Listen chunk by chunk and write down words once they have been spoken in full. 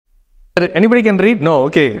Anybody can read? No,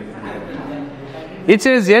 okay. It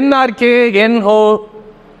says NRK, N-ho,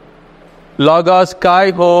 logos,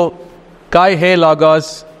 Kai-ho, Kai-he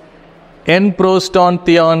logos, N-proston,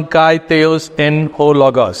 theon, Kai-theos, N-ho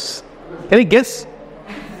logos. Can you guess?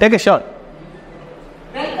 Take a shot.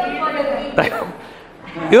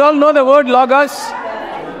 You all know the word logos?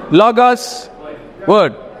 Logos,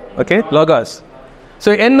 word. Okay, logos.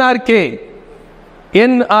 So NRK,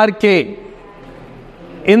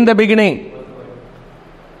 in the beginning.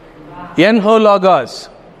 N-ho logos,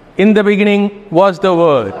 in the beginning was the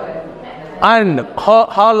word. And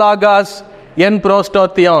ho logos,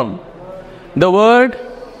 N-prosto theon. The word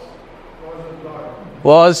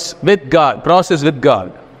was with God, process with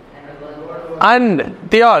God. And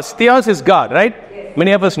theos is God, right?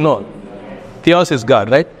 Many of us know. Theos is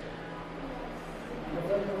God, right?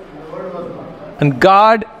 And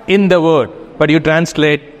God in the word. But you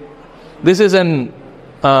translate, this is an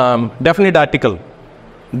definite article.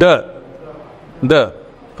 The.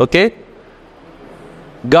 Okay?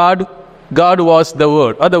 God was the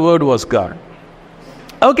word, or the word was God.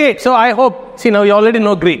 Okay, so I hope, see now you already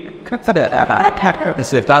know Greek. John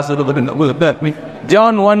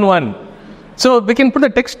 1:1. So we can put the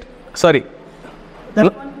text, sorry.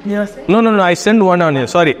 No, I send one on here.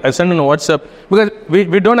 Sorry, I send on WhatsApp because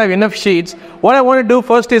we don't have enough sheets. What I want to do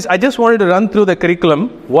first is I just wanted to run through the curriculum.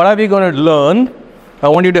 What are we going to learn? I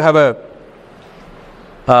want you to have a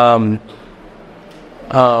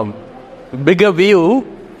bigger view,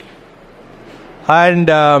 and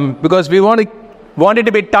because we want it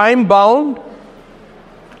to be time bound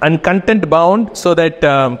and content bound, so that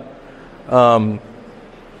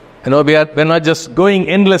we're not just going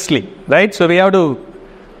endlessly, right? So we have to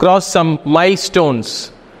cross some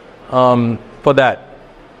milestones for that.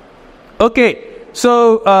 Okay,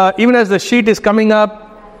 so even as the sheet is coming up,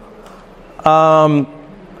 I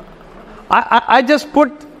just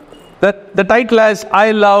put the title as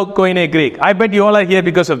I love Koine Greek. I bet you all are here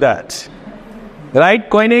because of that, right?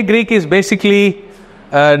 Koine Greek is basically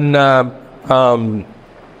probably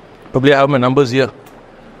I have my numbers here.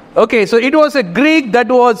 Okay, so it was a Greek that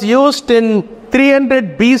was used in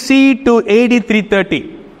 300 BC to AD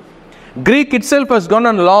 330. Greek itself has gone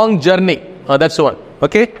on a long journey. That's one.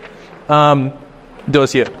 Okay,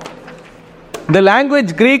 those here. The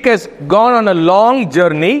language Greek has gone on a long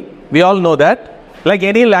journey. We all know that. Like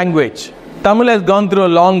any language, Tamil has gone through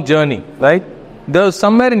a long journey, right? There was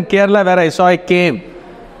somewhere in Kerala where I saw a cave.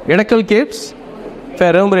 Edakal caves? If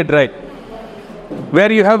I remember it right.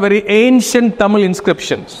 Where you have very ancient Tamil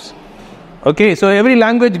inscriptions. Okay, so every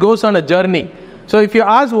language goes on a journey. So if you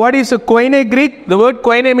ask what is a Koine Greek, the word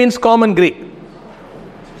Koine means common Greek.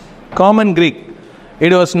 Common Greek.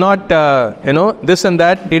 It was not, this and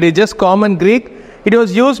that. It is just common Greek. It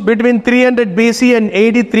was used between 300 BC and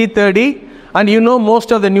AD 330. And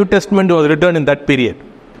most of the New Testament was written in that period.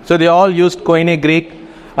 So they all used Koine Greek.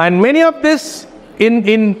 And many of this in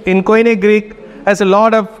Koine Greek has a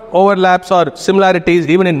lot of overlaps or similarities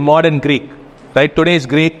even in modern Greek. Right? Today's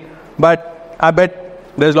Greek. But I bet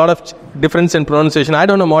there's a lot of difference in pronunciation. I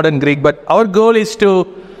don't know modern Greek. But our goal is to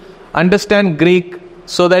understand Greek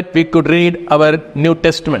so that we could read our New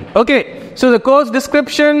Testament. Okay. So the course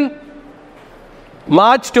description,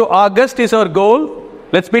 March to August is our goal.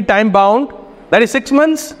 Let's be time bound. That is 6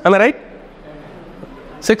 months. Am I right?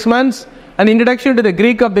 6 months. An introduction to the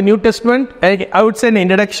Greek of the New Testament. I would say an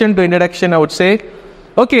introduction to introduction, I would say.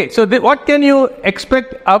 Okay, so what can you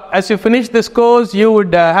expect as you finish this course? You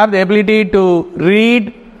would have the ability to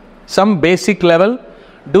read some basic level,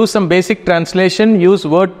 do some basic translation, use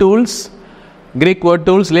word tools, Greek word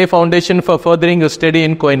tools, lay foundation for furthering your study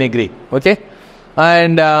in Koine Greek. Okay?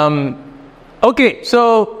 And okay,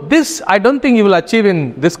 so this I don't think you will achieve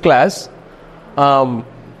in this class.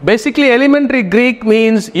 Basically, elementary Greek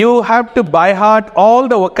means you have to by heart all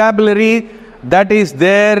the vocabulary that is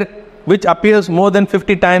there, which appears more than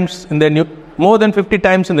 50 times in the New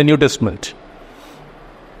Testament.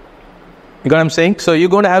 You got what I'm saying? So you're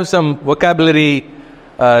going to have some vocabulary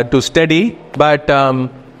to study, but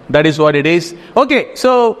that is what it is. Okay,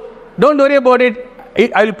 so don't worry about it.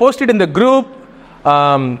 I will post it in the group.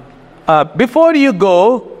 Before you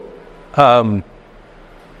go,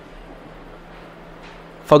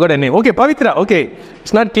 forgot her name. Okay, Pavitra. Okay,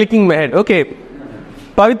 it's not clicking my head. Okay,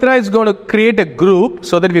 Pavitra is going to create a group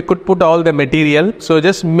so that we could put all the material. So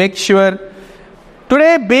just make sure.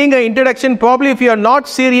 Today being an introduction, probably if you are not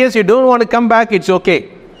serious, you don't want to come back, it's okay.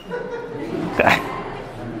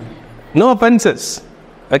 No offenses.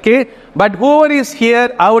 Okay, but whoever is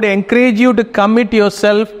here, I would encourage you to commit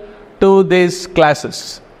yourself to these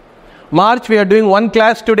classes. March we are doing one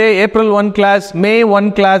class today, April one class, May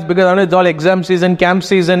one class because I know it's all exam season, camp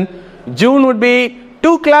season. June would be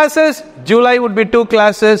 2 classes, July would be 2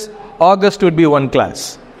 classes, August would be 1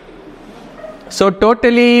 class. So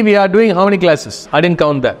totally we are doing how many classes? I didn't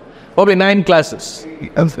count that. Probably 9 classes.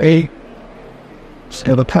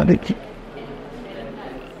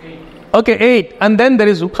 Okay, 8. And then there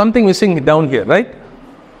is something missing down here, right?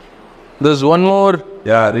 There's one more.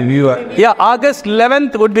 Yeah, review. Yeah, August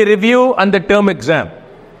 11th would be review and the term exam.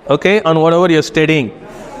 Okay, on whatever you're studying.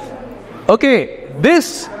 Okay,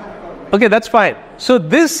 that's fine. So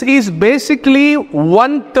this is basically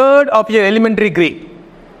 1/3 of your elementary Greek.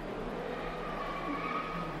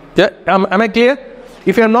 Yeah, am I clear?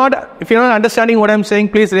 If you're not understanding what I'm saying,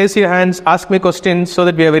 please raise your hands, ask me questions so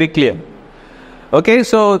that we are very clear. Okay,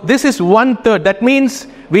 so this is 1/3. That means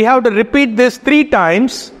we have to repeat this 3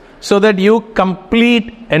 times so that you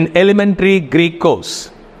complete an elementary Greek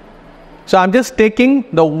course. So I'm just taking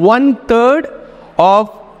the 1/3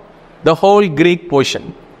 of the whole Greek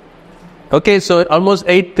portion. Okay, so almost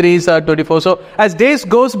 8 3s are 24. So as days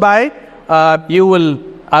goes by,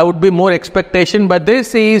 I would be more expectation, but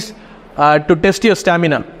this is to test your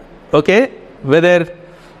stamina. Okay, whether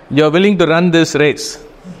you're willing to run this race.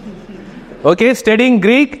 Okay, studying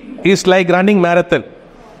Greek is like running marathon.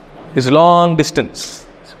 It's long distance.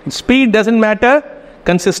 Speed doesn't matter,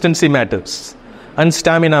 consistency matters. And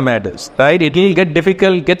stamina matters, right? It will get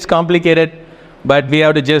difficult, gets complicated, but we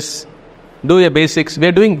have to just do your basics. We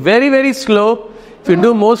are doing very, very slow. If you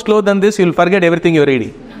do more slow than this, you'll forget everything you're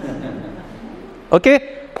reading. Okay,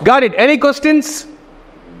 got it. Any questions?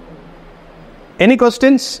 Any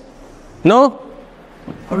questions? No?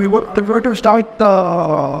 I mean, what the word to start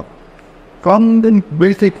from the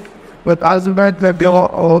basic, but as a matter that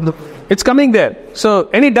all the. It's coming there. So,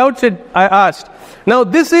 any doubts that I asked? Now,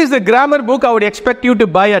 this is the grammar book I would expect you to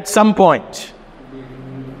buy at some point.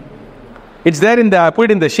 It's there I put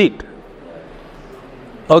it in the sheet.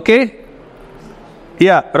 Okay?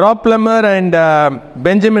 Yeah, Rob Plummer and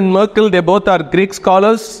Benjamin Merkel, they both are Greek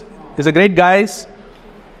scholars. These are great guys.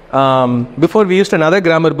 Before we used another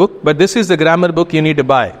grammar book, but this is the grammar book you need to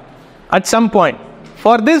buy at some point.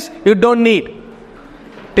 For this, you don't need.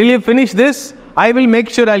 Till you finish this, I will make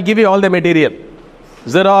sure I'll give you all the material.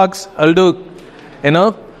 Xerox, I'll do,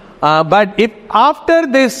 but if after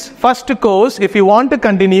this first course, if you want to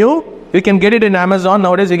continue, you can get it in Amazon.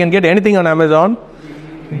 Nowadays, you can get anything on Amazon.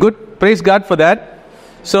 Good, praise God for that.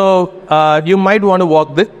 So, you might want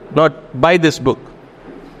to not buy this book.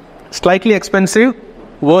 Slightly expensive,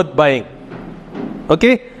 worth buying.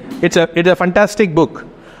 Okay, it's a fantastic book.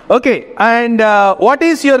 Okay, and what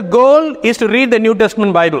is your goal? Is to read the New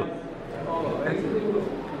Testament Bible.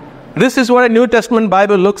 This is what a New Testament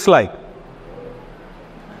Bible looks like.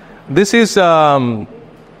 This is I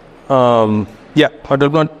will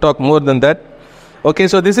not talk more than that. Okay,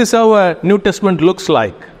 so this is how a New Testament looks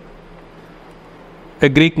like. A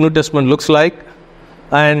Greek New Testament looks like,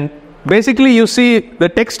 and basically you see the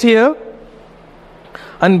text here,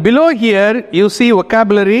 and below here you see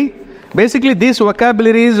vocabulary. Basically these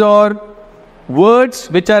vocabularies are words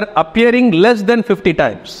which are appearing less than 50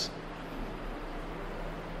 times.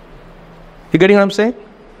 You getting what I'm saying?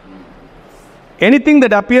 Anything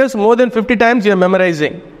that appears more than 50 times you are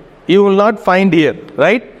memorizing. You will not find here,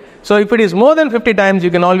 right? So if it is more than 50 times,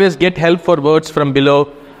 you can always get help for words from below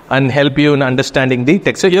and help you in understanding the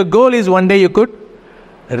text. So your goal is one day you could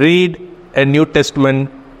read a New Testament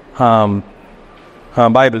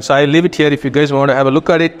Bible. So I'll leave it here. If you guys want to have a look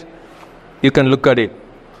at it, you can look at it.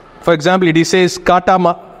 For example, it says kata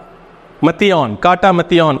mathion,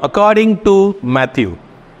 according to Matthew.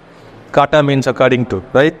 Kata means according to,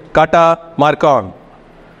 right? Kata markon.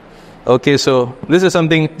 Okay, so this is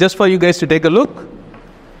something just for you guys to take a look.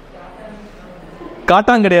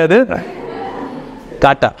 Kata கிடையாது.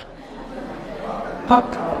 Kata.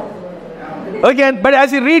 Okay, but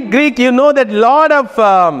as you read Greek, you know that lot of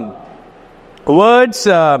words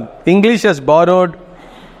English has borrowed,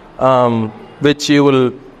 which you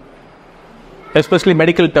will, especially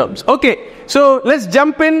medical terms. Okay, so let's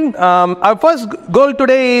jump in. Our first goal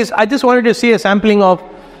today is I just wanted to see a sampling of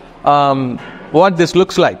what this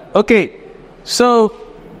looks like. Okay, so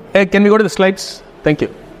can we go to the slides? Thank you.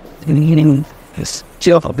 Yes,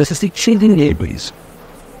 this is the changing airways.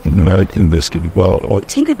 American biscuit, well, or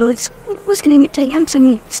think about what's going to take him to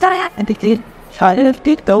me. Start and begin.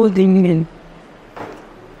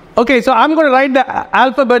 Okay, so I'm going to write the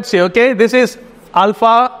alphabets here. Okay, this is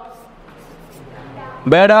alpha,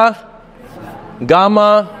 beta,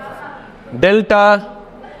 gamma, delta,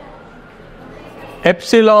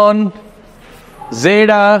 epsilon,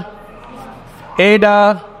 zeta,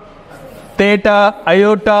 eta, theta,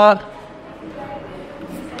 iota,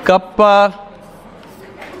 kappa,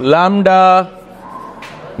 lambda,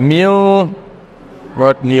 mu.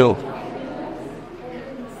 What mu?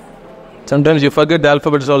 Sometimes you forget the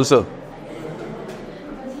alphabets also.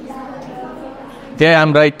 Yeah,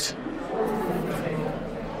 I'm right.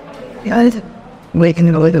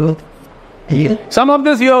 Some of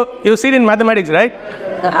this you see in mathematics, right?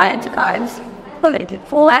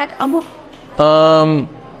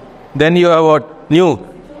 Then you have what? Nu.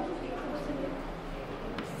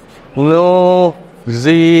 Nu,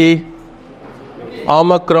 Z,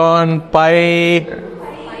 Omicron, Pi,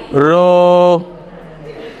 Rho,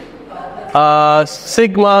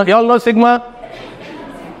 Sigma. You all know Sigma?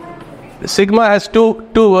 Sigma has two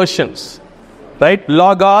versions, right?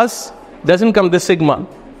 Logos doesn't come this Sigma.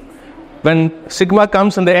 When Sigma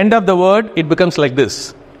comes in the end of the word, it becomes like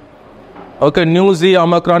this. Okay, Nu, Z,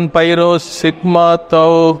 Omicron, Pi, Rho, Sigma,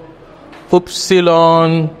 Tau,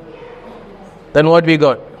 Upsilon. Then what we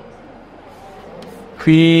got?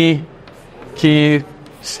 Phi, Chi,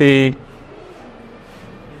 C.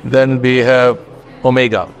 Then we have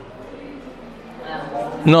Omega.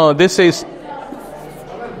 No, this is.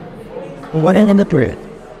 What in the period?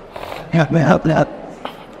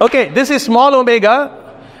 Okay, this is small omega.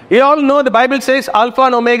 You all know the Bible says alpha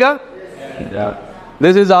and omega. Yeah.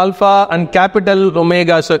 This is alpha and capital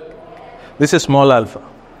omega. So this is small alpha.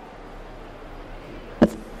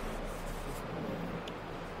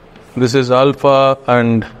 This is alpha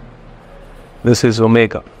and this is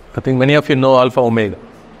omega. I think many of you know alpha omega.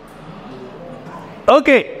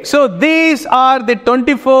 Okay, so these are the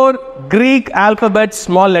 24 Greek alphabet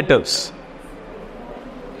small letters.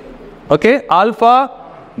 Okay, alpha,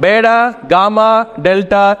 beta, gamma,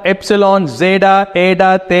 delta, epsilon, zeta,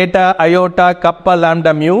 eta, theta, iota, kappa,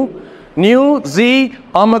 lambda, mu, nu, z,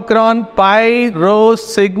 omicron, pi, rho,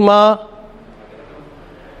 sigma,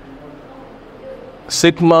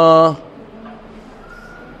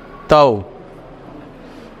 tau,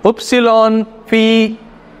 upsilon, phi,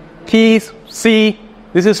 chi, c.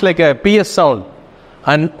 This is like a PS sound,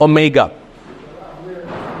 and omega.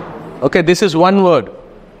 Okay, this is one word.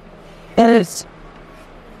 Yes.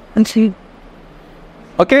 And see.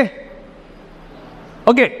 Okay?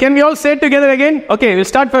 Okay, can we all say it together again? Okay, we'll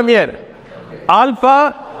start from here.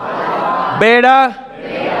 Alpha, beta,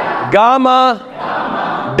 gamma,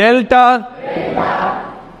 delta,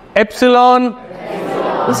 epsilon,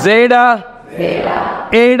 zeta,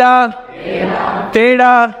 eta,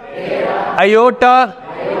 theta, iota,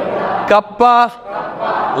 kappa,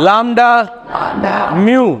 lambda,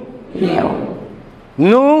 mu,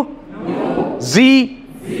 nu, z,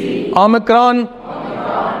 omicron,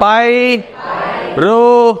 pi,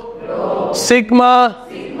 rho, sigma,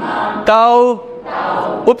 tau,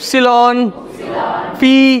 upsilon,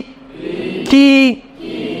 phi, chi,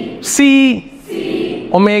 c,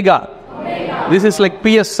 omega. This is like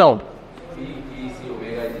PS sound.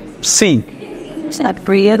 C. It's not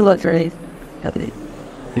breed, look right.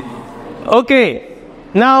 Okay.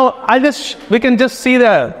 Now we can just see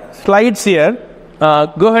the slides here.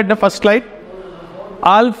 Go ahead, the first slide.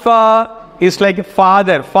 Alpha is like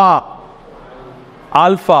father,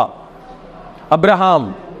 Alpha,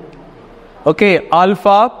 Abraham. Okay,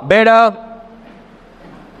 alpha, beta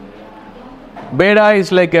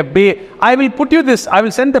is like a B. I will put you this. I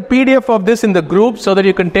will send the PDF of this in the group so that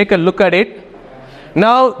you can take a look at it.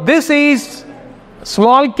 Now this is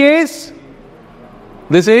small case.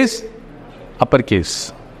 This is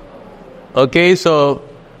uppercase. Okay, so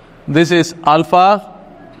this is alpha,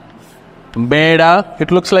 beta.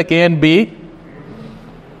 It looks like A and B.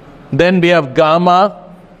 Then we have gamma.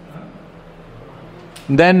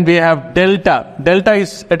 Then we have delta. Delta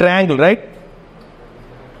is a triangle, right?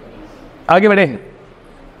 आगे बढ़े.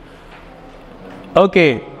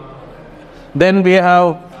 Okay. Then we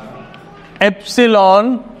have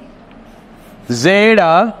epsilon,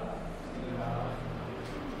 zeta.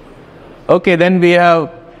 Okay, then we have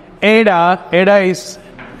eta. Eta is,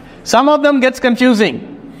 some of them gets confusing.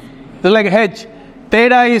 They're like H.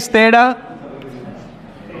 Theta is theta.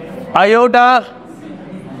 Iota,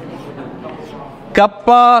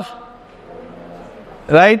 kappa,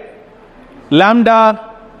 right? Lambda.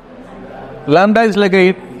 Lambda is like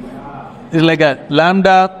a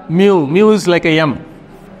lambda. Mu is like a m.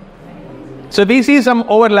 So we see some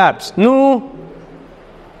overlaps. Nu.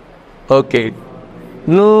 Okay.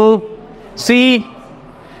 Nu. See.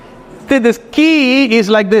 This key is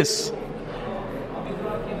like this.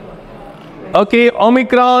 Okay.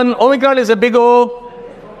 Omicron. Omicron is a big O.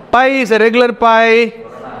 Pi is a regular pi.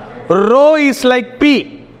 Rho is like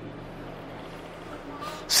P.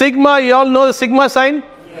 Sigma, you all know the sigma sign?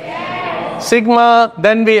 Yes. sigma,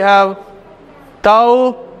 then we have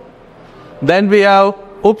tau, then we have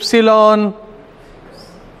upsilon,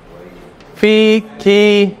 phi,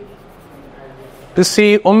 chi. To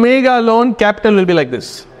see omega alone, capital will be like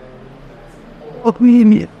this.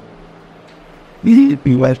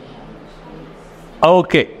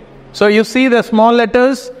 Okay, so you see the small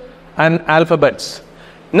letters and alphabets.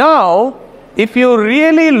 Now, if you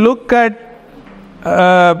really look at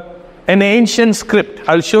an ancient script,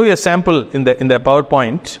 I'll show you a sample in the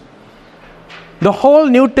PowerPoint. The whole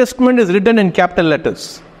New Testament is written in capital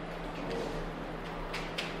letters.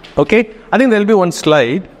 Okay, I think there will be one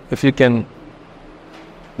slide, if you can,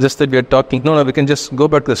 just that we are talking. No, we can just go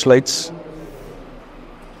back to the slides.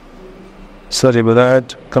 Sorry about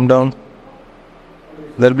that. Come down.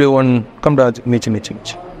 There will be one. Come down. Niche.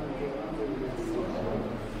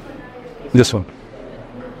 This one.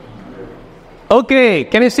 Okay,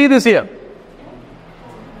 can you see this here?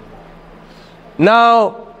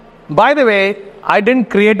 Now, by the way, I didn't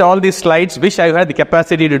create all these slides. Wish I had the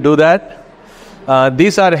capacity to do that.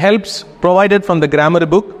 These are helps provided from the grammar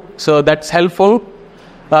book, so that's helpful.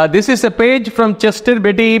 This is a page from Chester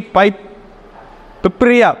Beatty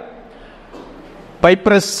Pepperia.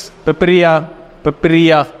 Peppery.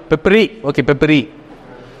 Okay, Peppery.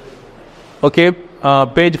 Okay,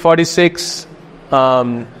 page 46.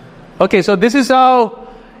 Okay, so this is how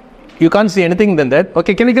you can't see anything than that.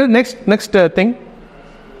 Okay, can you get next thing?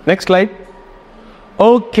 Next slide.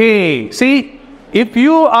 Okay, see, if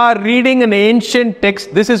you are reading an ancient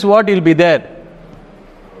text, this is what will be there.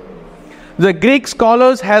 The Greek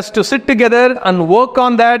scholars has to sit together and work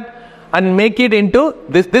on that and make it into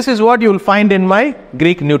this. This is what you will find in my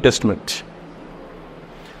Greek New Testament.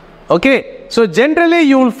 Okay, so generally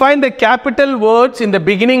you will find the capital words in the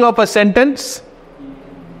beginning of a sentence,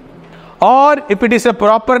 or if it is a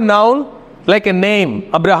proper noun like a name,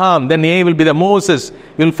 Abraham, then A will be the Moses,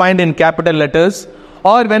 you will find in capital letters,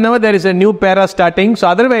 or whenever there is a new para starting. So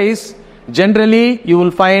otherwise, generally you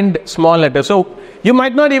will find small letters. So you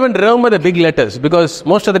might not even remember the big letters, because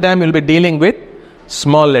most of the time you will be dealing with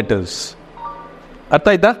small letters.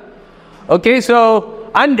 Artha? Okay, so,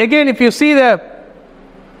 and again, if you see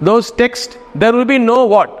those texts, there will be no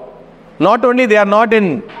what? Not only they are not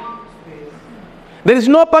in, there is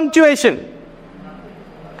no punctuation.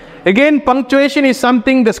 Again, punctuation is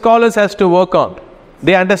something the scholars has to work on.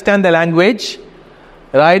 They understand the language,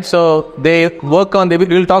 right? So they work on, we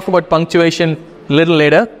will talk about punctuation a little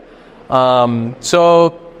later. So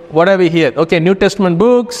what are we here? Okay, New Testament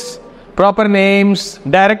books, proper names,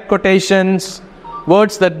 direct quotations,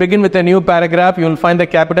 words that begin with a new paragraph, you will find the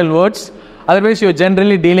capital words. Otherwise, you are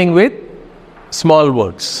generally dealing with small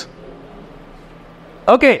words.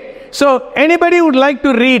 Okay, so anybody would like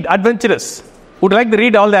to read, adventurous, would like to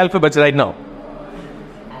read all the alphabets right now?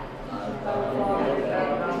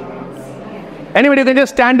 Anybody, you can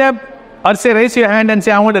just stand up or say, raise your hand and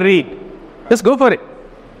say, I want to read. Just go for it.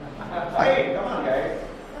 Hey, come on, guys.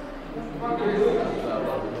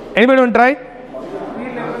 Anybody want to try?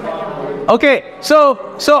 Okay, so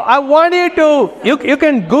I want you to, you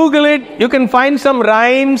can Google it, you can find some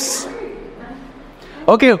rhymes.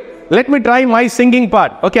 Okay, let me try my singing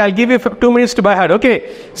part. Okay, I'll give you 2 minutes to by heart.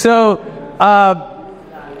 Okay, so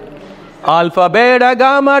alpha, beta,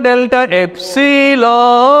 gamma, delta,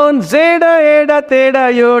 epsilon, zeta, eta,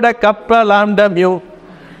 theta, iota, kappa, lambda, mu,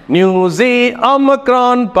 nu, z,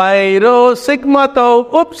 omicron, pi, rho, sigma, tau,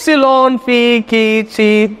 upsilon, phi, chi,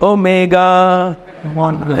 chi, omega.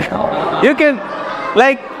 You can,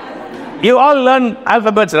 like, you all learn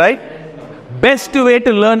alphabets, right? Best way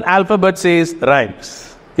to learn alphabets is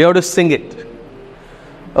rhymes. You have to sing it.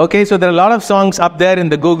 Okay, so there are a lot of songs up there in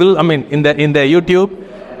the Google, in the YouTube.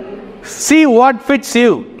 See what fits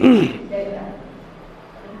you.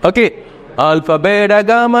 Okay. Alpha, beta,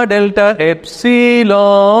 gamma, delta,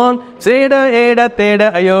 epsilon, zeta, eta,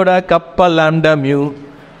 theta, iota, kappa, lambda, mu,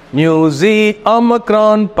 z,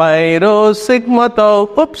 omicron, pi, rho, sigma, tau,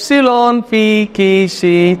 upsilon, phi, chi,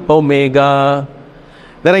 chi, omega.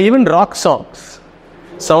 There are even rock songs.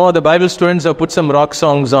 Some of the Bible students have put some rock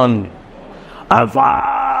songs on.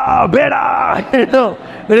 Alpha, beta,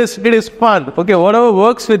 it is fun. Okay, whatever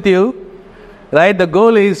works with you, right? The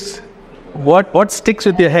goal is what sticks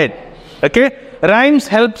with your head. Okay, rhymes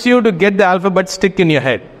helps you to get the alphabet stick in your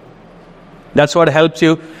head. That's what helps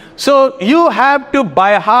you. So you have to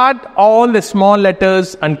by heart all the small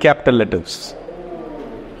letters and capital letters.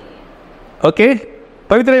 Okay,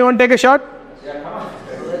 Pavitra, you want to take a shot?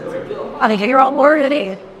 I hear all word.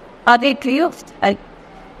 Are they used?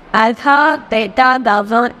 Alpha, beta,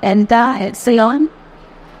 gamma, delta, epsilon.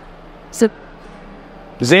 So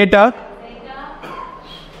Zeta,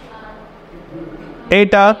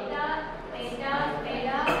 Eta.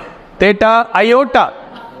 Theta. Iota.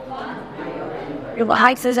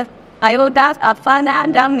 Iota, Alpha,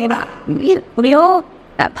 Adam, Leo,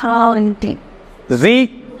 Pound, Z.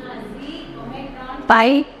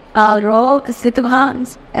 Pi, Rho,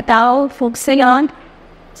 Diphthongs, Tau, Fuxion,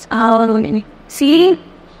 C,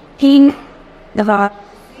 King, the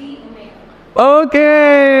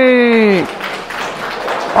Okay.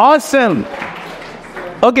 Awesome.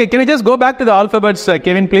 Okay, can you just go back to the alphabets,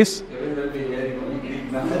 Kevin, please?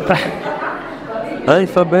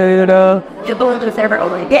 Alpha, beta.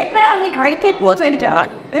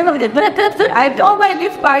 I've told my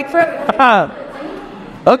new spike for.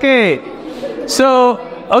 Okay. So,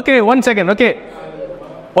 okay, 1 second. Okay.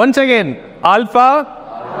 Once again. Alpha,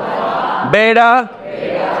 beta,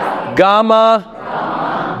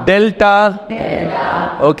 gamma, delta.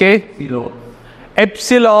 Okay.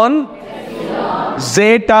 Epsilon,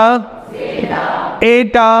 zeta,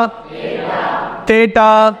 eta,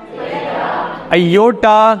 theta,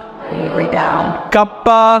 iota,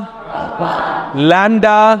 kappa,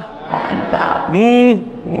 lambda,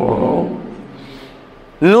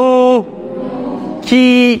 nu,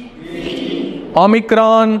 chi,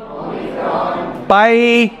 omicron,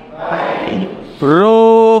 pi,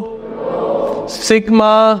 rho,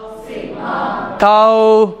 sigma,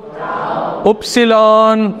 tau,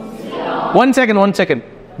 upsilon. 1 second, 1 second.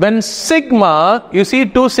 When sigma, you see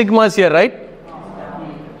two sigmas here, right?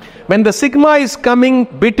 When the sigma is coming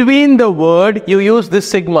between the word, you use this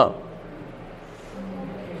sigma.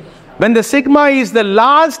 When the sigma is the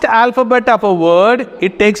last alphabet of a word,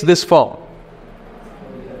 it takes this form.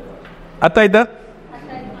 Attaida?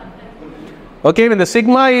 Okay, when the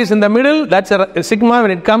sigma is in the middle, that's a sigma.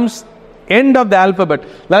 When it comes end of the alphabet,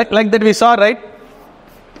 like that we saw, right?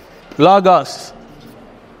 Logos.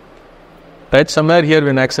 Right, somewhere here with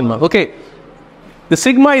an accent mark. Okay, the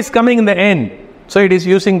sigma is coming in the end, so it is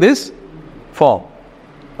using this form.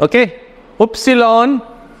 Okay, upsilon.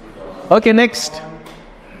 Okay, next.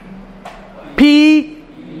 P,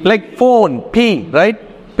 like phone, P, right?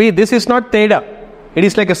 P, this is not theta. It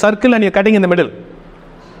is like a circle and you're cutting in the middle.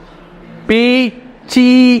 P,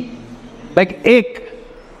 chi, like ek,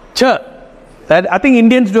 cha. That I think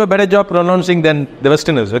Indians do a better job pronouncing than the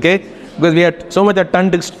Westerners, okay? Because we have so much of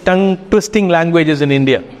tongue twisting languages in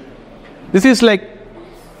India. This is like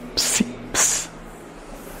ps, ps,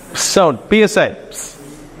 sound, PSI. Ps.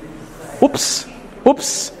 Oops,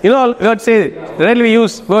 oops. You know, let's say, rarely we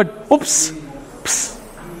use word oops, ps,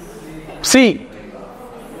 see.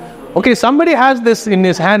 Okay, somebody has this in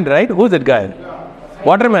his hand, right? Who's that guy?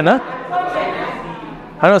 Waterman, huh?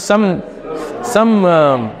 I know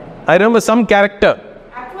I remember some character.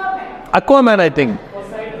 Aquaman, I think.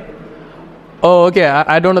 Oh, okay.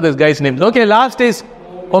 I don't know this guy's name. Okay, last is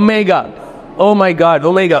Omega. Oh my God,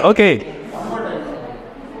 Omega. Okay.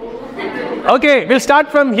 Okay, we'll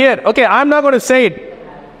start from here. Okay, I'm not going to say it.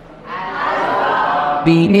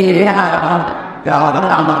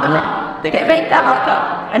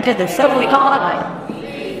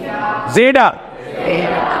 Zeta.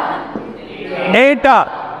 Eta.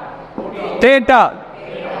 Theta.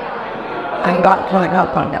 I got going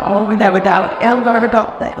up on the over there without ever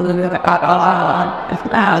got that little bit on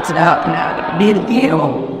it's out now. Did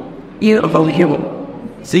you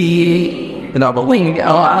see and I'm a wing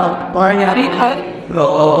out for it.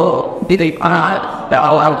 Oh, did they find the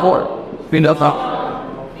all for you know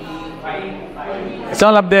it's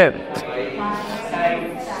all up there.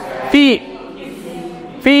 Phi,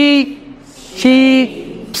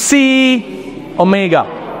 Chi, Psi, Omega.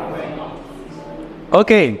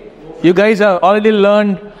 Okay. You guys have already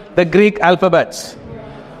learned the Greek alphabets.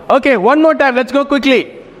 Okay, one more time. Let's go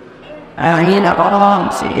quickly.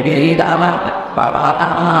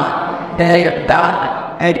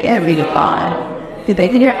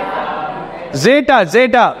 Zeta,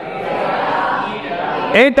 zeta.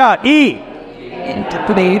 Eta, E.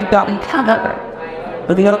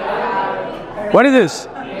 What is this?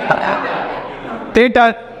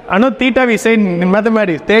 Theta. I know theta we say in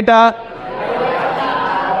mathematics. Theta.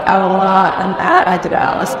 And I did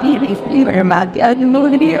Alice fever my dad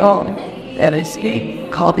video and I see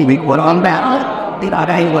copy me what I'm about. Did I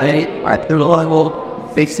anyway right through the level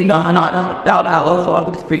fixing on out I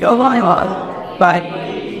was free of my life. But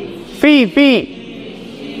Phi,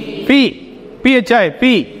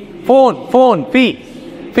 phone, Phi,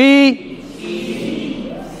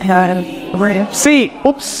 C,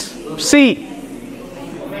 oops, C.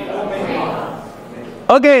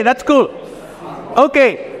 Okay, that's cool.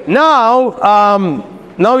 Okay. Now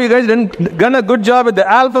you guys done a good job with the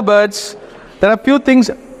alphabets. There are a few things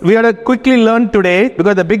we are to quickly learn today,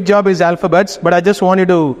 because the big job is alphabets, but I just want you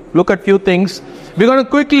to look at few things. We're going to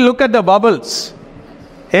quickly look at the vowels.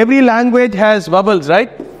 Every language has vowels, right?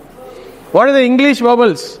 What are the English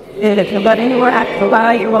vowels? Yeah,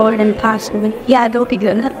 don't be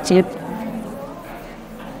good.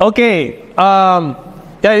 Okay.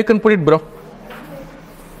 Yeah, you can put it, bro.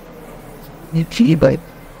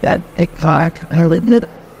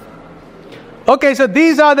 Okay, so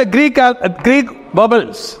these are the Greek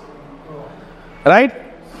vowels, right?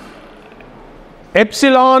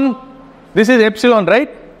 Epsilon. This is epsilon, right?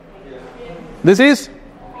 This is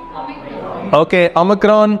okay.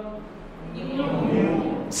 Omicron.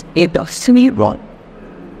 It does to me wrong.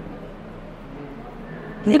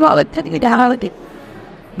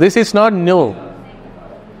 This is not new.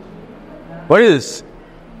 What is this?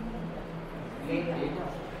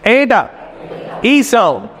 Eta. E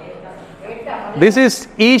sound. This is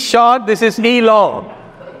E short, this is E long.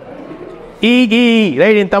 E,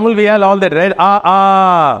 right? In Tamil we have all that, right?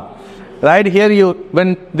 Right here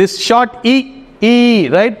when this short E,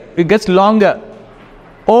 right? It gets longer.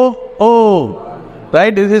 O,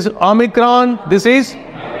 right? This is Omicron, this is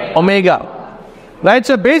Omega. Right?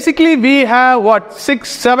 So basically we have what? 6,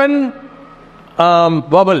 7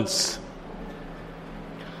 vowels.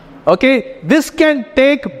 Okay, this can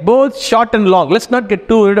take both short and long. Let's not get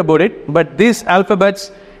too worried about it, but these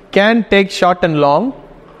alphabets can take short and long.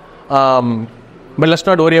 But let's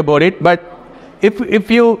not worry about it. But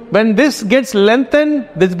when this gets lengthened,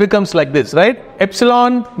 this becomes like this, right?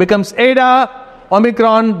 Epsilon becomes eta,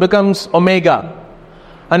 Omicron becomes Omega.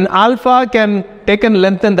 And alpha can take and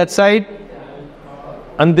lengthen that side,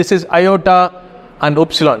 and this is iota and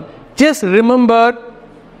epsilon. Just remember,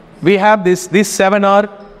 we have these 7 are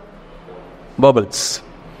vowels,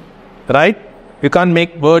 right? You can't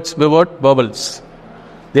make words without vowels.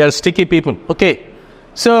 They are sticky people. Okay,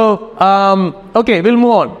 so okay, we'll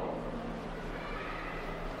move on.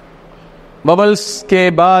 Vowels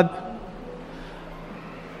ke baad.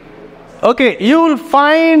 Okay, you will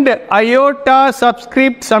find iota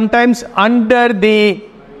subscript sometimes under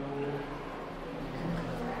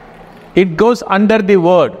it goes under the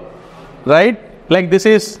word, right? Like this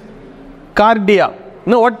is cardia.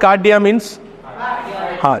 You know what cardia means?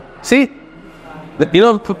 Heart. See, you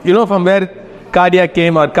know from where cardia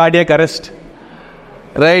came, or cardiac arrest,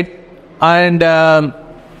 right? And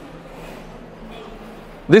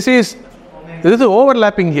this is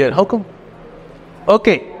overlapping here. How come?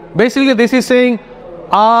 Okay, basically this is saying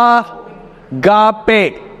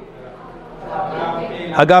agape,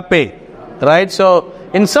 right? So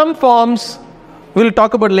in some forms, we'll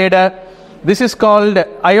talk about later. This is called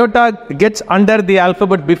iota, gets under the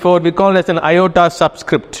alphabet before. We call it an iota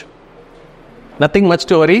subscript. Nothing much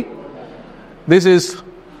to worry. This is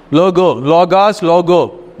logos,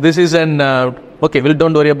 logo. This is an, okay,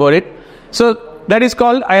 don't worry about it. So that is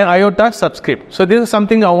called an iota subscript. So this is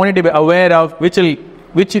something I wanted to be aware of, which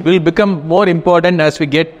will become more important as we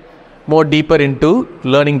get more deeper into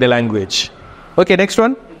learning the language. Okay, next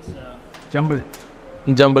one. Jumble,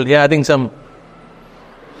 yeah, I think some.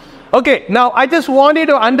 Okay, now I just want you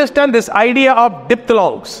to understand this idea of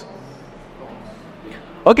diphthongs.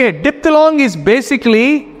 Okay, diphthong is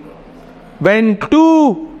basically when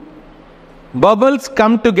two vowels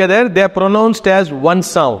come together, they are pronounced as one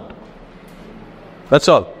sound. That's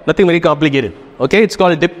all. Nothing very complicated. Okay, it's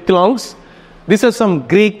called diphthongs. These are some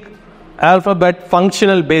Greek alphabet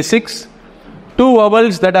functional basics. Two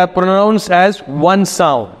vowels that are pronounced as one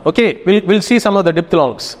sound. Okay, we'll see some of the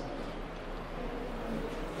diphthongs.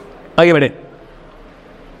 Okay,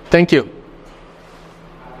 thank you.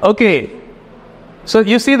 Okay, so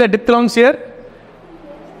you see the diphthongs here.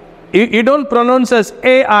 You don't pronounce as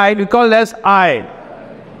ai, we call it as I,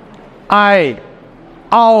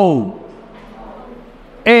 ow,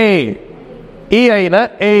 a, ei na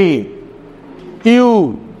a,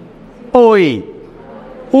 you, oi,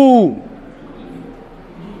 oo,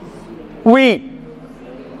 we.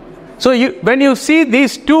 So when you see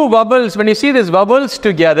these two vowels, when you see these vowels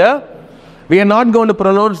together, we are not going to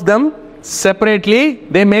pronounce them separately.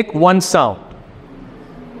 They make one sound.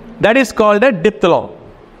 That is called a diphthong.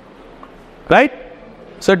 Right?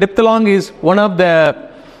 So diphthong is one of the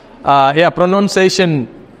pronunciation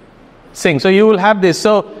things. So you will have this.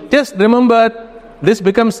 So just remember, this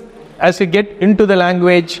becomes, as you get into the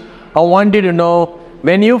language, I want you to know,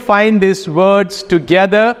 when you find these words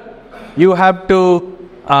together, you have to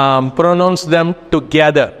pronounce them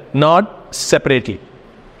together, not separately.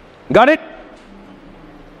 Got it?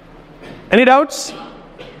 Any doubts?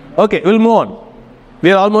 Okay, we'll move on.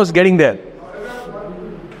 We are almost getting there.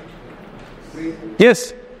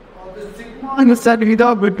 Yes? The sigma You said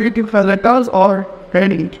without repeating for letters or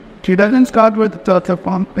ready. She doesn't start with the third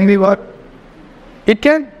form. Maybe what? It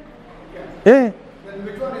can. Yeah.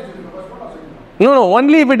 No,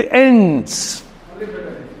 only if it ends.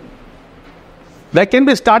 There can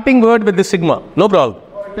be starting word with the sigma. No problem.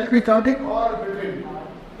 Can be starting or between?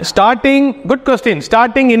 Starting, good question.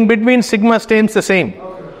 Starting in between sigma stays the same.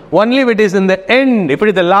 Only if it is in the end. If it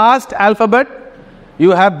is the last alphabet,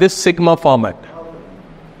 you have this sigma format.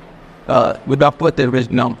 Without what the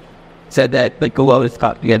original said that the go is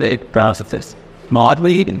got together it processes.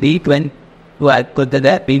 Modly indeed when could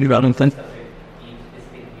that be relevant?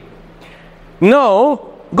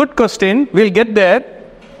 No, good question. We'll get there.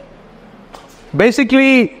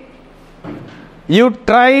 Basically, you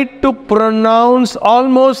try to pronounce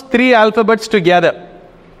almost 3 alphabets together.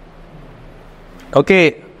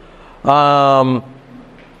 Okay. For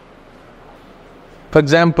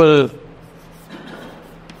example,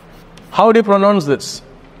 how do you pronounce this?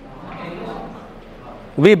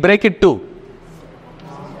 We break it to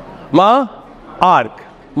ark,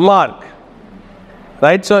 mark.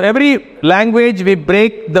 Right? So every language we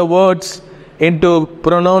break the words into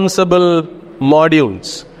pronounceable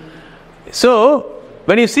modules. So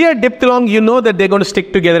when you see a diphthong, you know that they're going to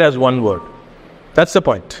stick together as one word. That's the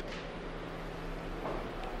point.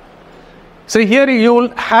 So here you will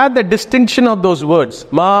have the distinction of those words.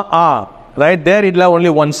 Right? There it will have only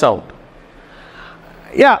one sound.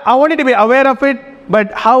 Yeah, I want you to be aware of it,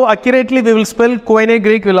 but how accurately we will spell Koine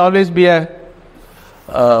Greek will always be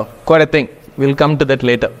quite a thing. We'll come to that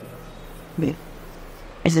later.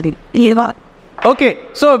 Okay,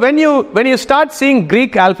 so when you start seeing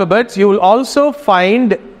Greek alphabets, you will also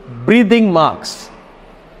find breathing marks.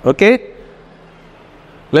 Okay?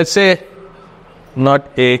 Let's say, not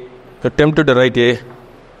A, attempted to write A.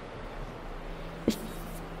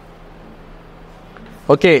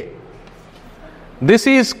 Okay, this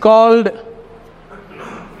is called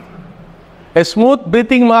a smooth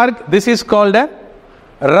breathing mark. This is called a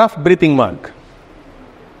rough breathing mark.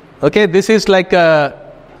 Okay, this is like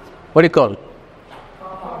a, what do you call?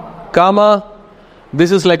 Comma.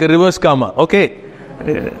 This is like a reverse comma. Okay.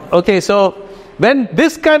 Okay, so when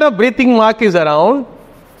this kind of breathing mark is around,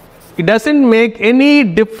 it doesn't make any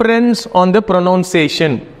difference on the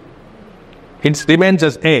pronunciation. It remains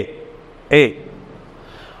as A.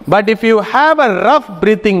 But if you have a rough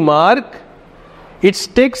breathing mark, it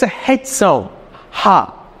takes a H sound.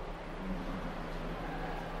 Ha.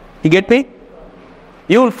 You get me?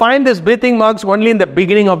 You will find these breathing marks only in the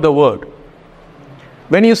beginning of the word.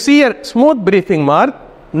 When you see a smooth breathing mark,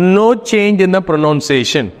 no change in the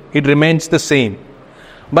pronunciation. It remains the same.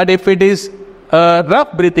 But if it is a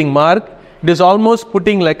rough breathing mark, it is almost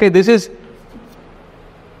putting like, this is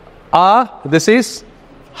this is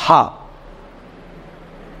ha.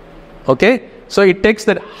 Okay? So it takes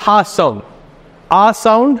that ha sound.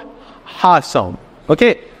 Sound, ha sound.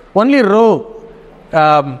 Okay? Only rho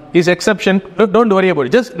is exception. Don't worry about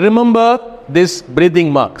it. Just remember these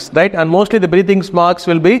breathing marks, right? And mostly the breathing marks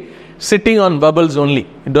will be sitting on vowels only.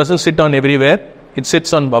 It doesn't sit on everywhere. It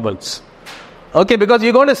sits on vowels. Okay, because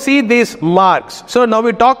you're going to see these marks. So now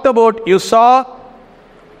we talked about, you saw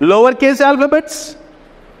lowercase alphabets,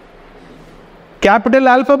 capital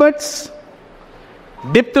alphabets,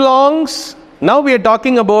 diphthongs. Now we are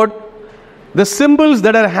talking about the symbols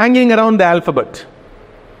that are hanging around the alphabet.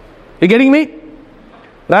 You getting me?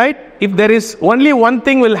 Right? If there is only one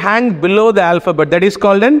thing will hang below the alphabet, that is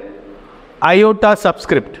called an iota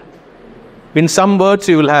subscript. In some words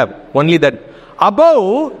you will have only that.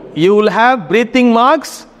 Above you will have breathing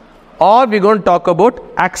marks, or we're going to talk about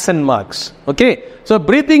accent marks. Okay? So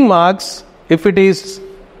breathing marks, if it is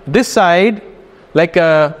this side, like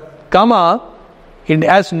a comma, it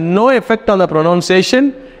has no effect on the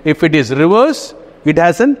pronunciation. If it is reverse, it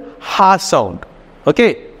has an ha sound.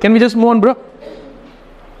 Okay? Can we just move on, bro?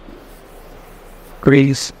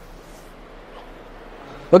 Greece.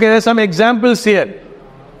 Okay, there are some examples here.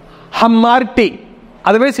 Hamarti.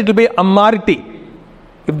 Otherwise it will be amarti.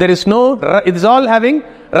 If there is no, it is all having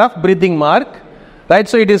rough breathing mark. Right,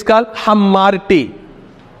 so it is called hamarti.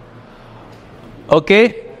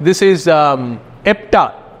 Okay, this is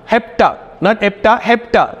hepta. Not hepta,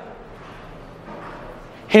 hepta.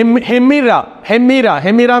 Hemira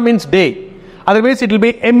means day. Otherwise it will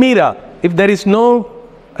be emira. If there is no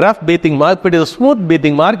rough breathing mark, but it is a smooth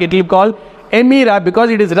breathing mark, it will be called emira. Because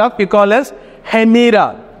it is rough, we call as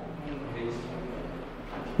hemira.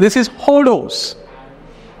 This is hodos.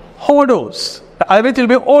 Otherwise it will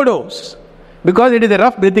be odos. Because it is a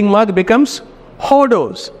rough breathing mark, it becomes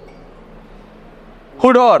hodos.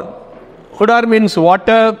 Hudor means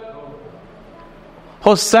water.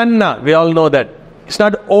 Hosanna, we all know that. It's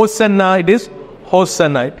not Hosanna, it is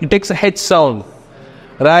Hosanna. It takes a H sound.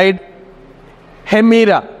 Right?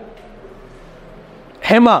 Hemira.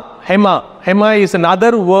 Hema is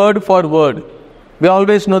another word for word. We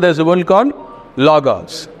always know there's a word called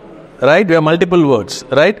logos. Right? We have multiple words.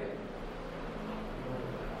 Right?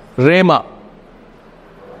 Rema.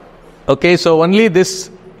 Okay, so only this,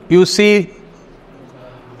 you see,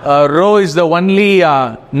 Ro is the only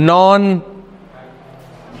non-vowel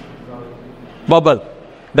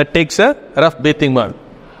that takes a rough breathing mark.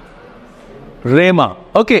 Rema.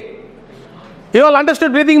 Okay. You all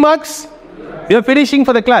understood breathing marks? You are finishing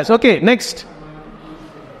for the class. Okay, next.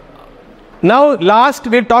 Now, last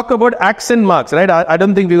we'll talk about accent marks, right? I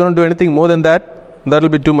don't think we're going to do anything more than that. That will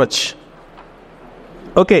be too much.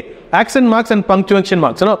 Okay, accent marks and punctuation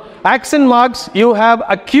marks. So now, accent marks, you have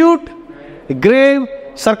acute, grave,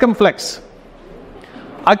 circumflex.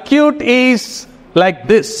 Acute is like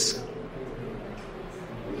this.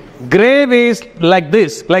 Grave is like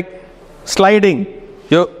this, like sliding.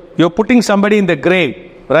 You're putting somebody in the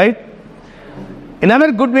grave, right?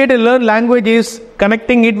 Another good way to learn language is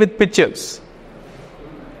connecting it with pictures.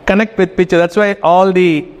 Connect with pictures. That's why all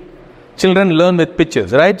the children learn with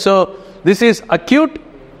pictures, right? So this is acute,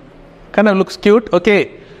 kind of looks cute.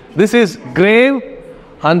 Okay, this is grave,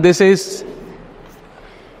 and this is.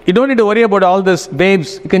 You don't need to worry about all this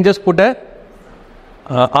waves. You can just put a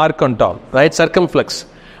arc on top, right? Circumflex.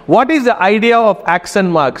 What is the idea of accent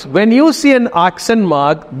marks? When you see an accent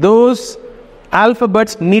mark, those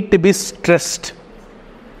alphabets need to be stressed.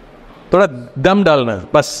 थोड़ा दम डालना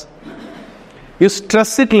है बस. You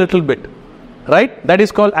stress it a little bit, right? That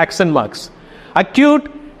is called accent marks.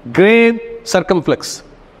 Acute, grave, circumflex.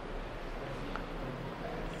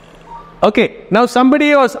 Okay, now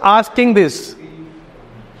somebody was asking this.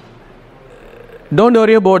 Don't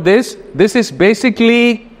worry about this. This is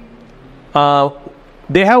basically,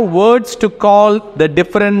 they have words to call the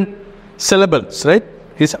different syllables, right?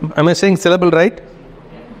 Am I saying syllable right?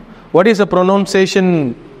 What is a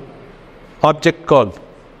pronunciation object called?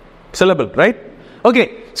 Syllable, right?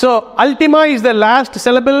 Okay, so ultima is the last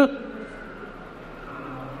syllable.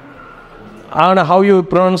 I don't know how you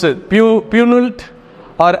pronounce it. Punult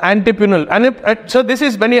or antepunal. And so this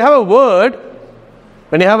is when you have a word.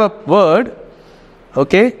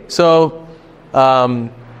 Okay, so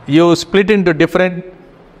you split into different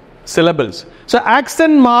syllables. So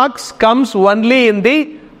accent marks comes only in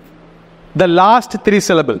the last three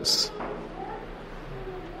syllables.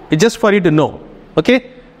 It's just for you to know.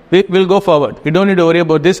 Okay, we'll go forward. You don't need to worry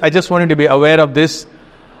about this. I just want you to be aware of this.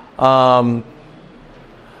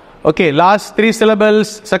 Okay, last three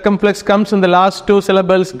syllables. Circumflex comes in the last two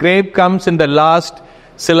syllables. Grave comes in the last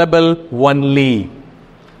syllable only.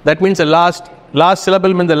 That means the last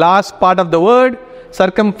syllable means the last part of the word.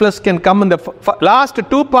 Circumflex can come in the last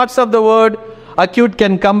two parts of the word. Acute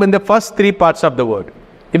can come in the first three parts of the word.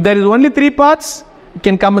 If there is only three parts, it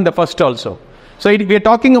can come in the first also. So we are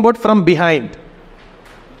talking about from behind.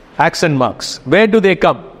 Accent marks. Where do they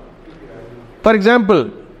come? For example,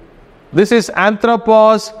 this is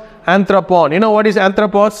anthropos, anthropon. You know what is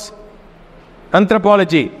anthropos?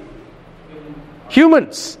 Anthropology.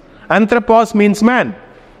 Humans. Anthropos means man.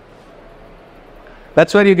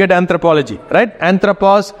 That's where you get anthropology, right?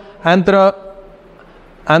 Anthropos, anthropon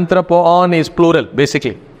is plural,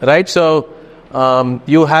 basically, right? So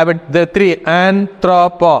you have it, the three,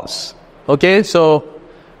 anthropos. Okay, so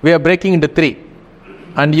we are breaking into three.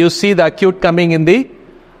 And you see the acute coming in the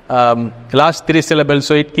last three syllables.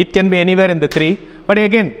 So it can be anywhere in the three. But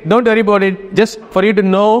again, don't worry about it. Just for you to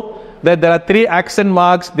know that there are three accent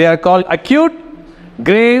marks. They are called acute,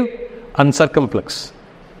 grave, and circumflex.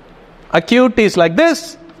 Acute is like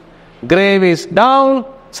this. Grave is down.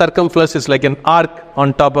 Circumflex is like an arc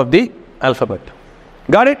on top of the alphabet.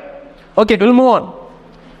 Got it? Okay, we'll move on.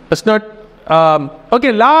 Let's not.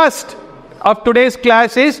 Okay, last of today's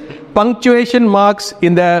class is punctuation marks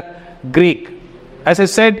in the Greek. As I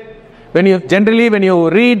said, when you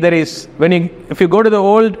read, if you go to the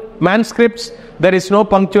old manuscripts, there is no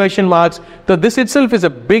punctuation marks. So this itself is a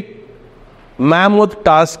big mammoth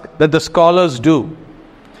task that the scholars do.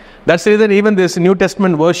 That's the reason even this New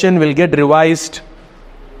Testament version will get revised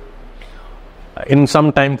in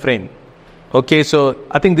some time frame. Okay, so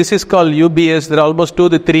I think this is called UBS. There are almost 2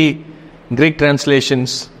 to 3 Greek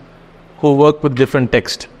translations who work with different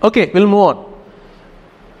text. Okay, we'll move on.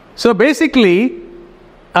 So basically,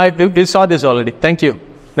 we saw this already. Thank you.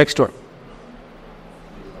 Next one.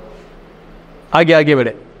 Aage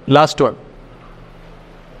bade. Last one.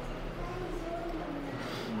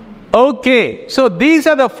 Okay, so these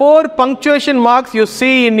are the 4 punctuation marks you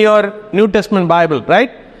see in your New Testament Bible,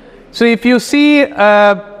 right? So if you see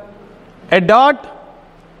a dot,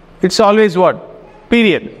 it's always what?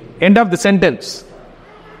 Period. End of the sentence.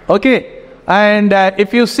 Okay, and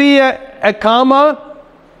if you see a comma,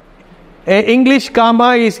 an English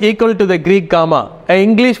comma is equal to the Greek comma. An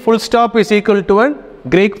English full stop is equal to a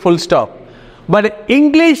Greek full stop. But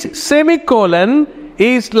English semicolon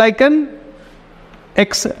is like an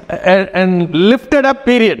lifted up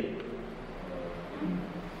period.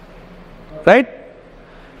 Right?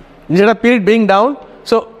 Instead of period being down.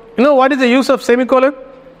 So, you know what is the use of semicolon?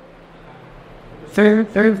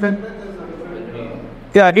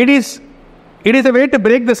 Yeah, it is a way to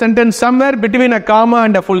break the sentence somewhere between a comma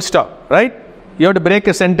and a full stop, right? You have to break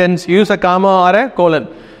a sentence, use a comma or a colon.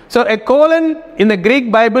 So a colon in the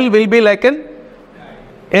Greek Bible will be like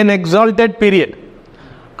an exalted period.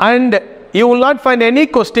 And you will not find any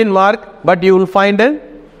question mark, but you will find a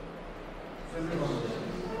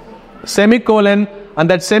semicolon, and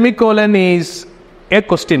that semicolon is a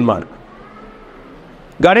question mark.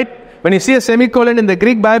 Got it? When you see a semicolon in the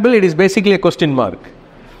Greek Bible, it is basically a question mark.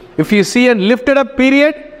 If you see a lifted up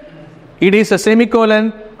period, it is a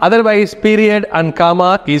semicolon. Otherwise, period and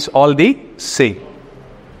comma is all the same.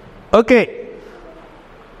 Okay.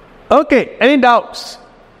 Okay. Any doubts?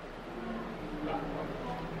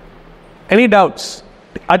 Any doubts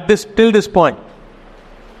at this till this point?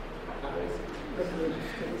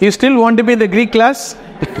 You still want to be in the Greek class?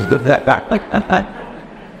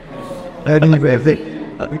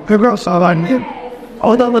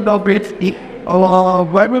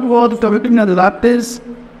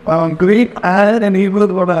 Greek and Hebrew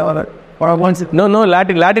or once. No,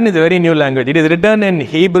 Latin. Latin is a very new language. It is written in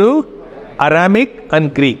Hebrew, Aramaic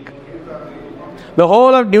and Greek. The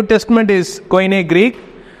whole of New Testament is Koine Greek.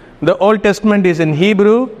 The Old Testament is in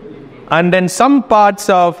Hebrew. And then some parts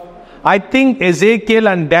of, I think, Ezekiel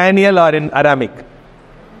and Daniel are in Aramaic.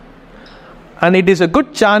 And it is a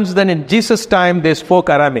good chance that in Jesus' time they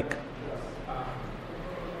spoke Aramaic.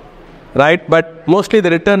 Right? But mostly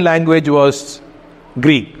the written language was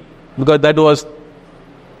Greek. Because that was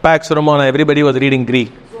Pax Romana, everybody was reading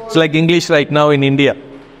Greek. It's like English right now in India.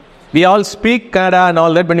 We all speak Kannada and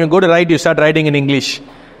all that. When you go to write, you start writing in English.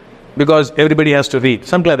 Because everybody has to read.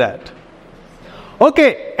 Something like that.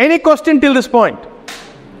 Okay, any question till this point?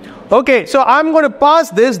 Okay, so I'm going to pass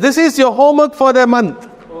this. This is your homework for the month.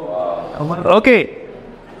 Okay,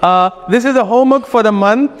 this is the homework for the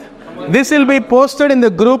month. This will be posted in the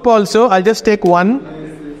group also. I'll just take one.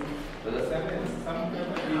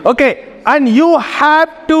 Okay, and you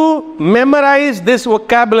have to memorize this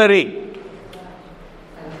vocabulary.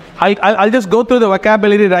 I'll just go through the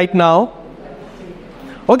vocabulary right now.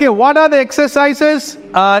 Okay, what are the exercises?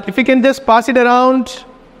 If you can just pass it around.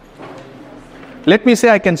 Let me say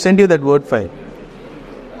I can send you that word file.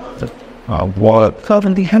 What?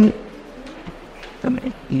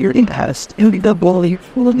 You're in past. You'll be the bully.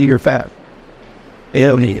 You're fat.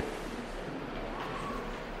 Yeah,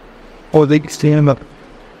 or they stand up.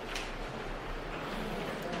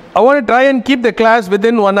 I want to try and keep the class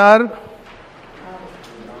within 1 hour.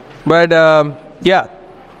 But yeah,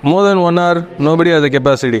 more than 1 hour, nobody has the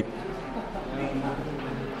capacity.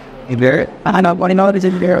 I know what I know is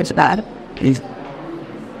in there. It's bad.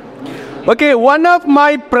 Okay, one of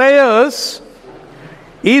my prayers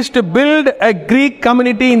is to build a Greek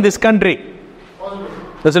community in this country.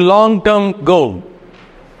 That's a long-term goal.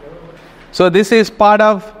 So this is part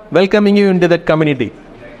of welcoming you into that community.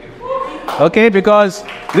 Okay, because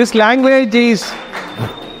this language is,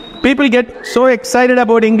 people get so excited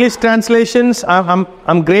about English translations.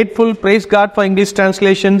 I'm grateful, praise God for English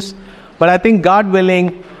translations. But I think God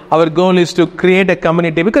willing, our goal is to create a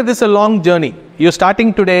community, because this is a long journey. You're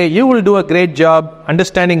starting today, you will do a great job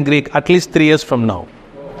understanding Greek at least 3 years from now.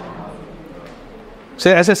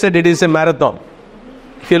 So as I said, it is a marathon.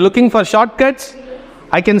 If you're looking for shortcuts,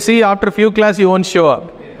 I can see after a few classes you won't show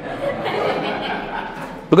up.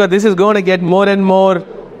 Because this is going to get more and more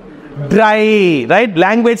dry, right?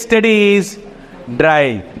 Language study is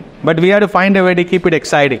dry. But we have to find a way to keep it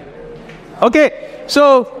exciting. Okay,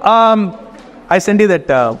 so I send you that.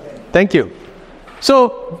 Thank you.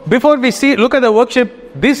 So before we look at the worksheet.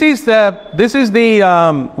 This is the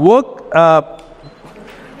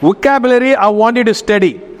vocabulary I want you to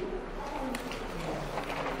study.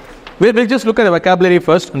 We'll just look at the vocabulary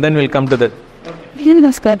first, and then we'll come to that.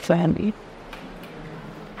 That's good for Andy.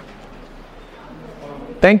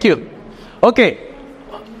 Thank you. Okay.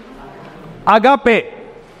 Agape.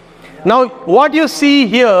 Now, what you see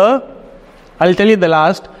here, I'll tell you the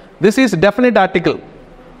last. This is definite article.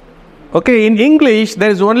 Okay, in English, there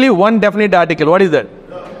is only one definite article. What is that?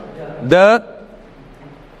 The.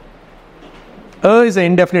 Is an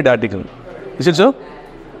indefinite article. Is it so?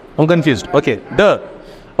 I'm confused. Okay, the.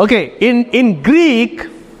 Okay, in Greek,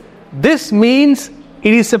 this means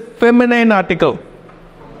it is a feminine article.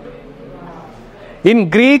 In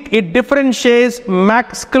Greek, it differentiates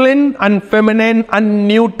masculine and feminine and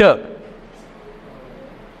neuter.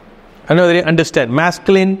 I know they understand.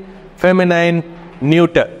 Masculine, feminine,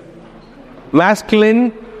 neuter.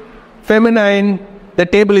 Masculine, feminine, the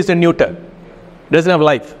table is a neuter. Doesn't have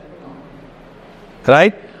life.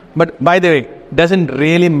 Right? But by the way, doesn't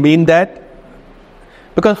really mean that.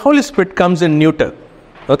 Because Holy Spirit comes in neuter.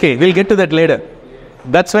 Okay, we'll get to that later.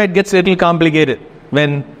 That's why it gets a little complicated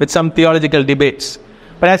with some theological debates.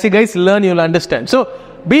 But as you guys learn, you'll understand. So,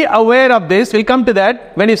 be aware of this. We'll come to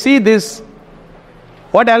that. When you see this,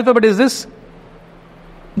 what alphabet is this?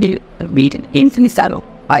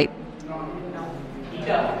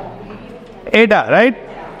 Eta, right?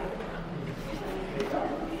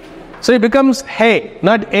 So it becomes hey,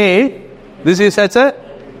 not a. This is such a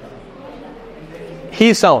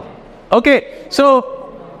he sound. Okay, so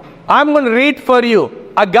I'm going to read for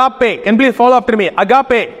you. Agape. Can you please follow after me?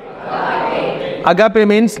 Agape. Agape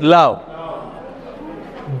means love.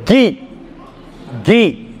 Gi.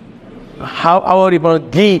 Gi. How are you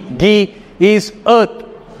pronounce? Gi. Gi is earth.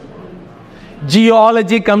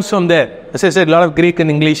 Geology comes from there. As I said, a lot of Greek and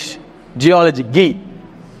English. Geology. Gi.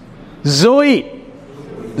 Zoe.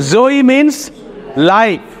 Zoe means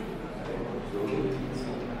life.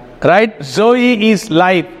 Right? Zoe is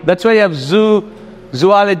life. That's why you have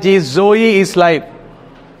zoology. Zoe is life.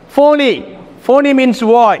 Phony. Phony means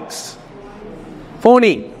voice.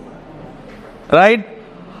 Phony. Right?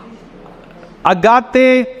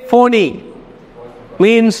 Agate phony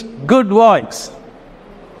means good voice.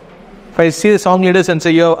 If I see the song leaders and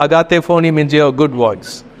say, yo, agate phony means you have good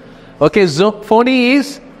voice. Okay, phony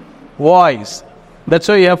is voice. That's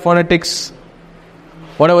why you have phonetics,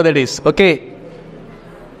 whatever that is. Okay.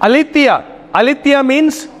 Aletheia. Aletheia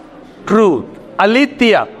means truth.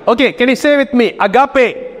 Aletheia. Okay, can you say with me?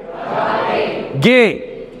 Agape. Agape.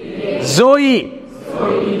 Gay. Zoe.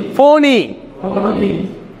 Phony.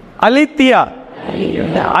 Aletheia.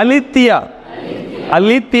 Aletheia.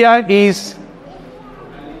 Aletheia is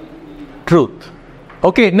truth.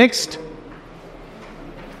 Okay, next.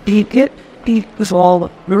 Is all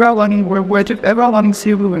everyone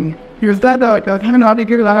civilian. Is that can I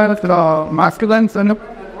get that masculine and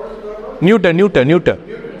Neuter.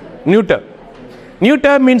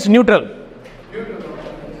 Neuter means neutral.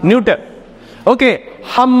 Neuter. Okay.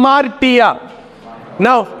 Hamartia.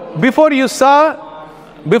 Now, before you saw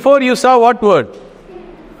what word?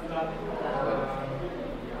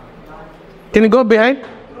 Can you go behind?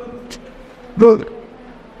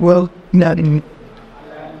 Well, nothing.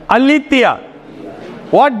 Aletheia.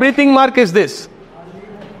 What breathing mark is this?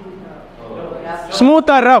 Smooth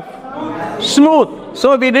or rough? Smooth.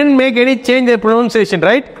 So we didn't make any change in pronunciation,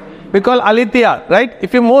 right? We call aletheia, right?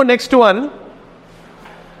 If you move next to one,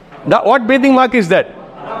 what breathing mark is that?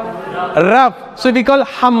 Rough. So we call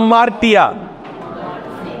hamartia.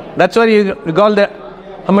 That's what you call the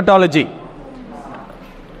hamartology.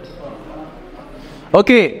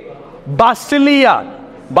 Okay. Basilia.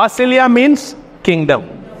 Basilia means kingdom.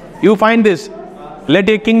 You find this. Let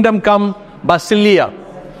your kingdom come. Basilia.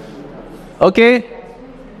 Okay.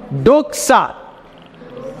 Doxa.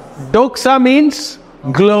 Doxa means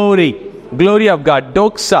glory. Glory of God.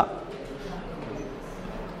 Doxa.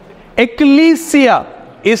 Ecclesia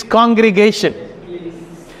is congregation.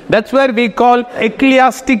 That's where we call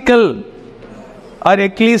ecclesiastical. Or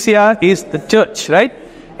ecclesia is the church, right?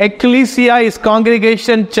 Ecclesia is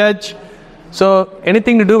congregation, church. So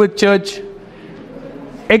anything to do with church.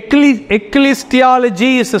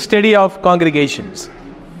 Ecclesiology is the study of congregations.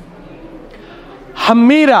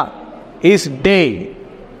 Hamira is day,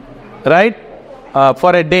 right?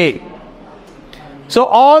 For a day. So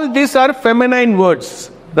all these are feminine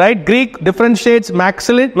words, right? Greek differentiates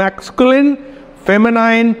masculine,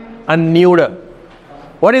 feminine, and neuter.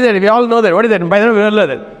 What is that? We all know that. What is that? By the way, we all know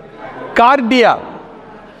that. Cardia.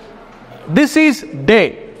 This is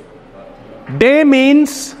day. Day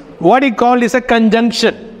means what he called is a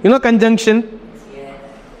conjunction. You know conjunction?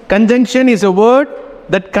 Conjunction is a word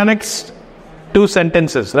that connects two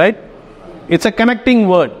sentences, right? It's a connecting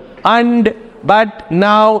word. But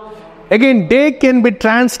now, again, day can be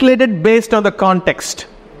translated based on the context.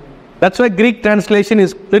 That's why Greek translation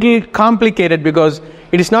is little complicated, because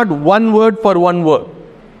it is not one word for one word.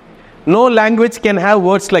 No language can have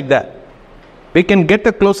words like that. We can get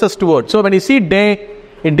the closest word. So when you see day,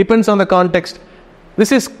 it depends on the context.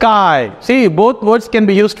 This is kai. See, both words can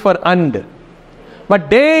be used for and. But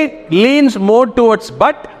they leans more towards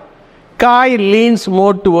but. Kai leans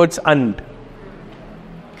more towards and.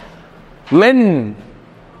 Men.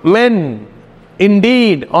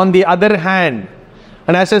 Indeed, on the other hand.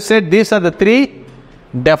 And as I said, these are the three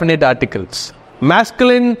definite articles.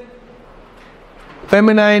 Masculine,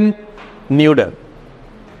 feminine, neuter.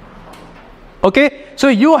 Okay? So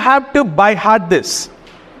you have to by heart this.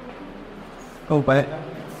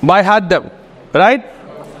 By heart them. Right?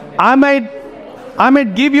 I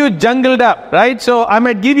might give you jumbled up. Right? So I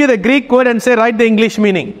might give you the Greek word and say write the English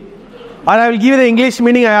meaning. Or I will give you the English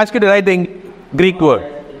meaning, I ask you to write the Greek word.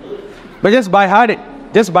 But just by heart it.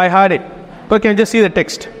 Just by heart it. So can you just see the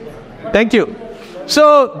text? Thank you.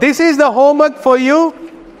 So this is the homework for you.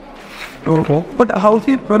 But how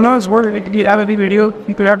do you pronounce word? Do you have any video?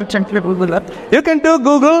 You could have to check your Google up. You can do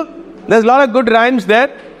Google. There's a lot of good rhymes there.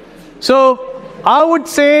 So I would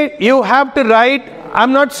say you have to write.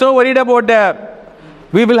 I'm not so worried about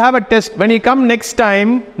we will have a test. When you come next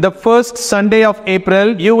time, the first Sunday of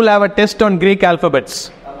April, you will have a test on Greek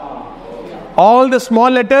alphabets. All the small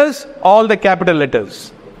letters, all the capital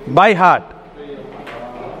letters. By heart.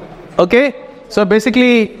 Okay? So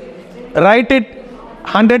basically, write it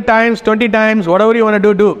 100 times, 20 times, whatever you want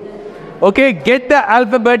to do. Okay? Get the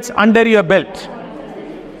alphabets under your belt.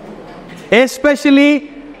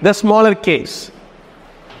 Especially the smaller case.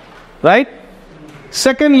 Right?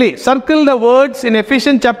 Secondly, circle the words in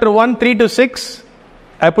Ephesians chapter 1, 3-6.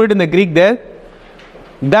 I put it in the Greek there.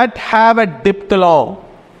 That have a diphthong.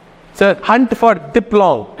 So hunt for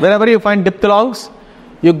diphthong. Wherever you find diphthongs,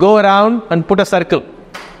 you go around and put a circle.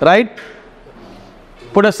 Right?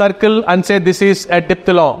 Put a circle and say this is a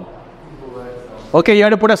diphthong. Okay, you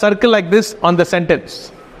have to put a circle like this on the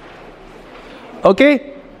sentence.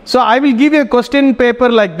 Okay? So I will give you a question paper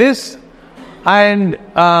like this. And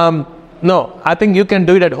no, I think you can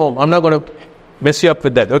do it at home. I'm not going to mess you up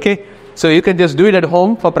with that. Okay? So you can just do it at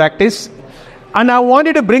home for practice. And I want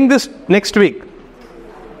you to bring this next week.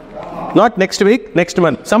 Not next week, next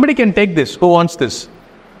month. Somebody can take this. Who wants this?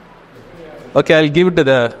 Okay, I'll give it to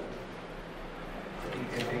the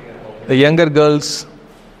younger girls.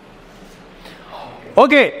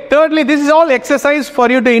 Okay, thirdly, this is all exercise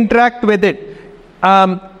for you to interact with it.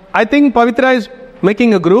 I think Pavitra is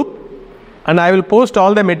making a group and I will post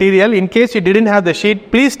all the material. In case you didn't have the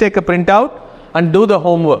sheet, please take a printout and do the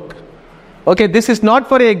homework. Okay, this is not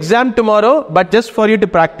for an exam tomorrow, but just for you to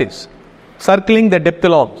practice. Circling the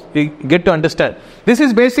diphthongs. You get to understand. This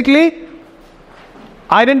is basically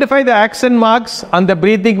identify the accent marks and the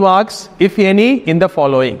breathing marks, if any, in the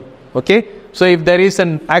following. Okay? So if there is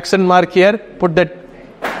an accent mark here, put that.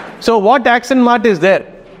 So what accent mark is there?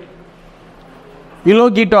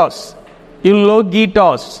 Eulogitos.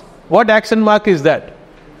 Eulogitos. What accent mark is that?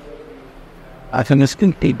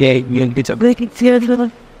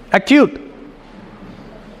 Acute.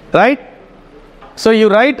 Right? So you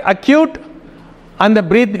write acute and the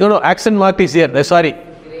breathe, accent mark is here. Sorry.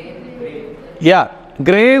 Yeah.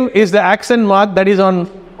 Grave is the accent mark that is on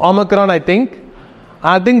Omicron, I think.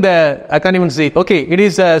 I can't even see it. Okay, it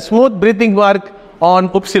is a smooth breathing mark on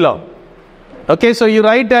Upsilon. Okay, so you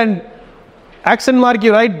write an accent mark,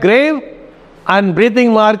 you write grave, and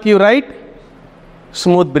breathing mark, you write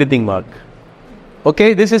smooth breathing mark.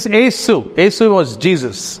 Okay, this is Yesu. Yesu was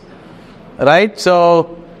Jesus. Right?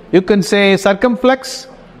 So you can say circumflex,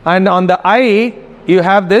 and on the I, you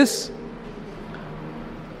have this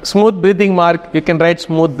smooth breathing mark. You can write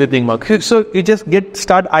smooth breathing mark. So you just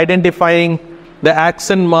start identifying the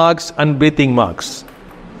accent marks and breathing marks.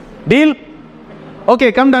 Deal?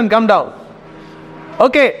 Okay, come down.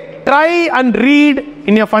 Okay, try and read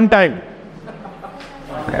in your fun time.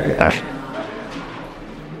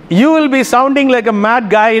 You will be sounding like a mad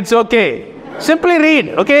guy, it's okay. Simply read,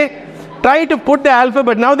 okay? Try to put the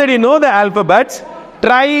alphabet. Now that you know the alphabets,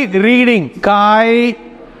 try reading. Kai,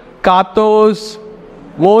 Kathos,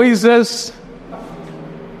 Moises,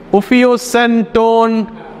 Uphiosan, Tone,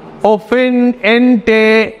 Ofin,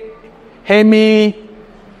 Ente, Hemi,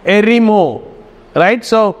 Erimo. Right?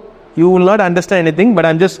 So, you will not understand anything, but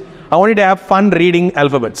I want you to have fun reading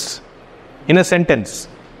alphabets in a sentence.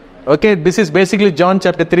 Okay, this is basically John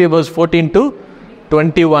chapter 3 verse 14 to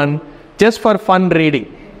 21, just for fun reading.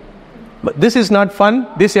 But this is not fun,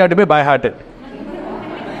 this you have to be by-hearted.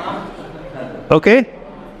 Okay?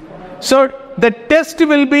 So, the test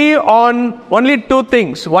will be on only two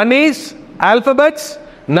things. One is alphabets,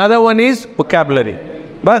 another one is vocabulary.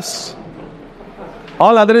 Bas.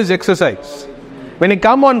 All other is exercise. When you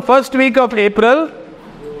come on first week of April,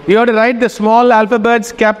 you have to write the small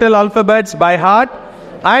alphabets, capital alphabets by heart.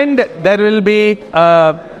 And there will be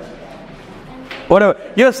whatever.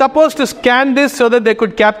 You're supposed to scan this so that they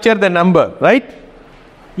could capture the number, right?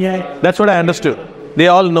 Yeah. That's what I understood. They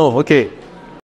all know. Okay.